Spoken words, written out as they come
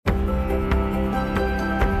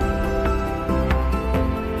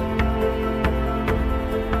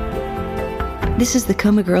This is the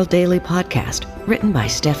Coma Girl Daily Podcast, written by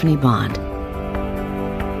Stephanie Bond.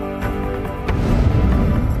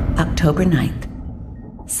 October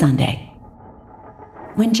 9th, Sunday.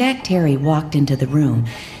 When Jack Terry walked into the room,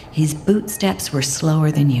 his boot steps were slower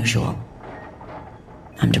than usual.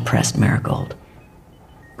 I'm depressed, Marigold.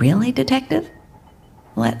 Really, Detective?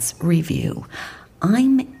 Let's review.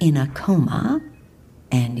 I'm in a coma,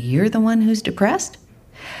 and you're the one who's depressed?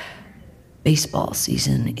 Baseball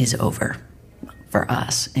season is over. For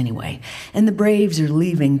us, anyway. And the Braves are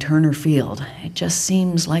leaving Turner Field. It just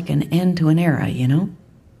seems like an end to an era, you know?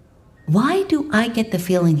 Why do I get the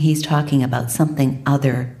feeling he's talking about something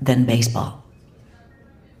other than baseball?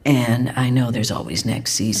 And I know there's always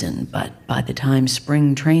next season, but by the time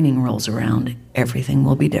spring training rolls around, everything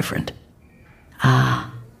will be different.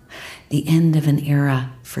 Ah, the end of an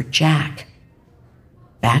era for Jack.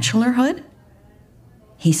 Bachelorhood?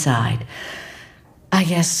 He sighed. I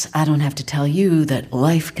guess I don't have to tell you that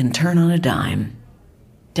life can turn on a dime.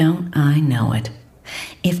 Don't I know it?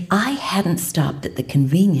 If I hadn't stopped at the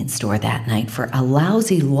convenience store that night for a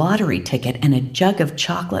lousy lottery ticket and a jug of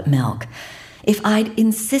chocolate milk, if I'd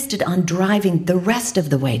insisted on driving the rest of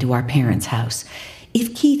the way to our parents' house,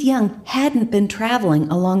 if Keith Young hadn't been traveling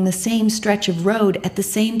along the same stretch of road at the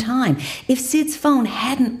same time, if Sid's phone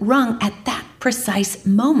hadn't rung at that precise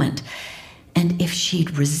moment, and if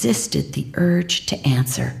she'd resisted the urge to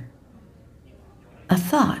answer. A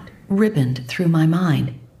thought ribboned through my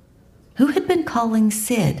mind. Who had been calling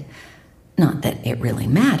Sid? Not that it really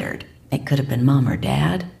mattered. It could have been Mom or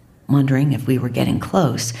Dad, wondering if we were getting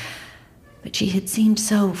close. But she had seemed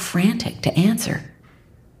so frantic to answer.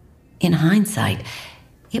 In hindsight,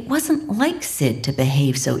 it wasn't like Sid to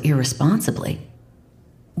behave so irresponsibly.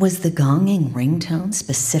 Was the gonging ringtone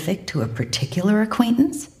specific to a particular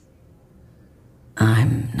acquaintance?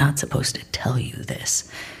 I'm not supposed to tell you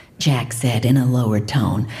this, Jack said in a lowered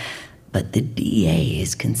tone, but the DA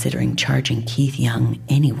is considering charging Keith Young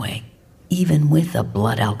anyway, even with a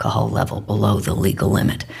blood alcohol level below the legal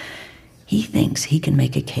limit. He thinks he can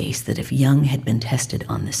make a case that if Young had been tested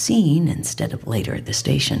on the scene instead of later at the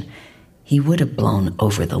station, he would have blown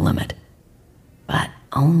over the limit. But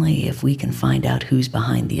only if we can find out who's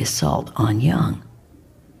behind the assault on Young.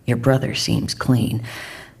 Your brother seems clean,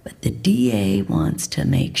 but the DA wants to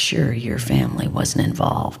make sure your family wasn't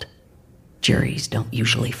involved. Juries don't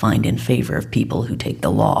usually find in favor of people who take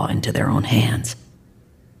the law into their own hands.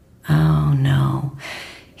 Oh no,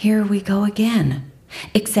 here we go again.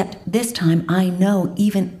 Except this time I know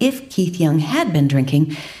even if Keith Young had been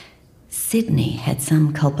drinking, Sydney had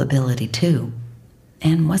some culpability too,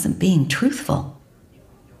 and wasn't being truthful.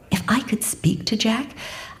 If I could speak to Jack,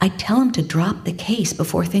 I'd tell him to drop the case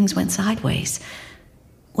before things went sideways.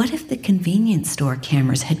 What if the convenience store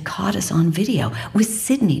cameras had caught us on video with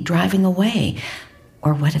Sydney driving away?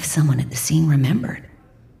 Or what if someone at the scene remembered?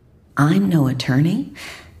 I'm no attorney,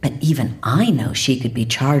 but even I know she could be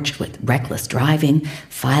charged with reckless driving,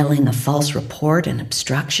 filing a false report, and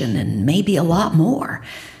obstruction, and maybe a lot more.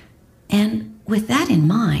 And with that in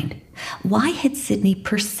mind, why had Sydney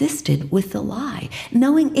persisted with the lie,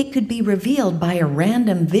 knowing it could be revealed by a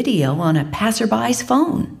random video on a passerby's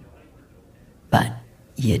phone? But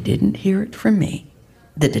you didn't hear it from me,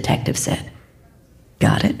 the detective said.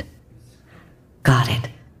 Got it? Got it.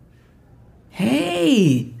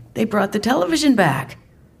 Hey, they brought the television back.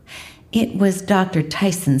 It was Dr.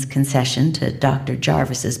 Tyson's concession to Dr.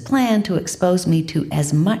 Jarvis's plan to expose me to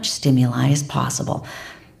as much stimuli as possible.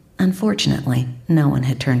 Unfortunately, no one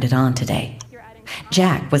had turned it on today.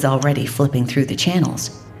 Jack was already flipping through the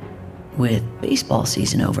channels. With baseball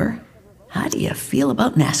season over, how do you feel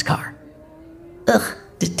about NASCAR? Ugh,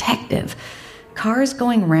 detective. Cars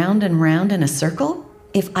going round and round in a circle?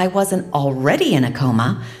 If I wasn't already in a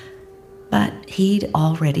coma. But he'd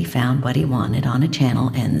already found what he wanted on a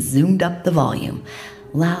channel and zoomed up the volume.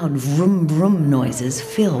 Loud vroom vroom noises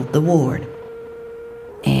filled the ward.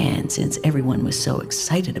 And since everyone was so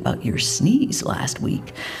excited about your sneeze last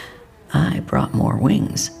week, I brought more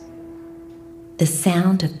wings. The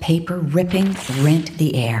sound of paper ripping rent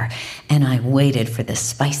the air, and I waited for the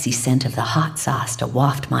spicy scent of the hot sauce to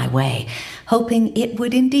waft my way, hoping it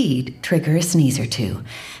would indeed trigger a sneeze or two.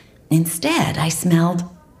 Instead, I smelled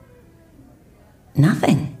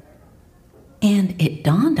nothing. And it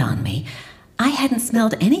dawned on me, I hadn't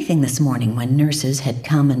smelled anything this morning when nurses had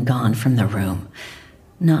come and gone from the room.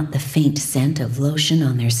 Not the faint scent of lotion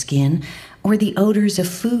on their skin, or the odors of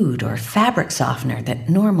food or fabric softener that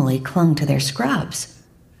normally clung to their scrubs.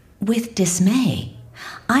 With dismay,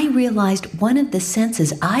 I realized one of the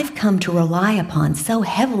senses I've come to rely upon so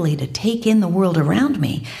heavily to take in the world around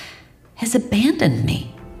me has abandoned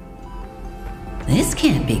me. This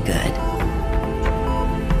can't be good.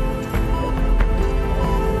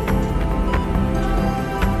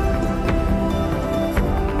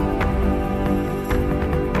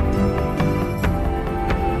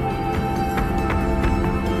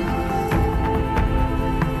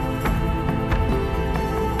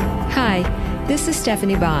 Hi, this is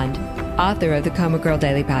Stephanie Bond, author of the Coma Girl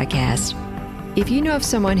Daily Podcast. If you know of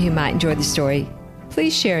someone who might enjoy the story,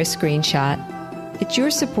 please share a screenshot. It's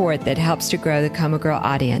your support that helps to grow the Coma Girl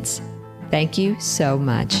audience. Thank you so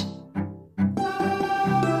much.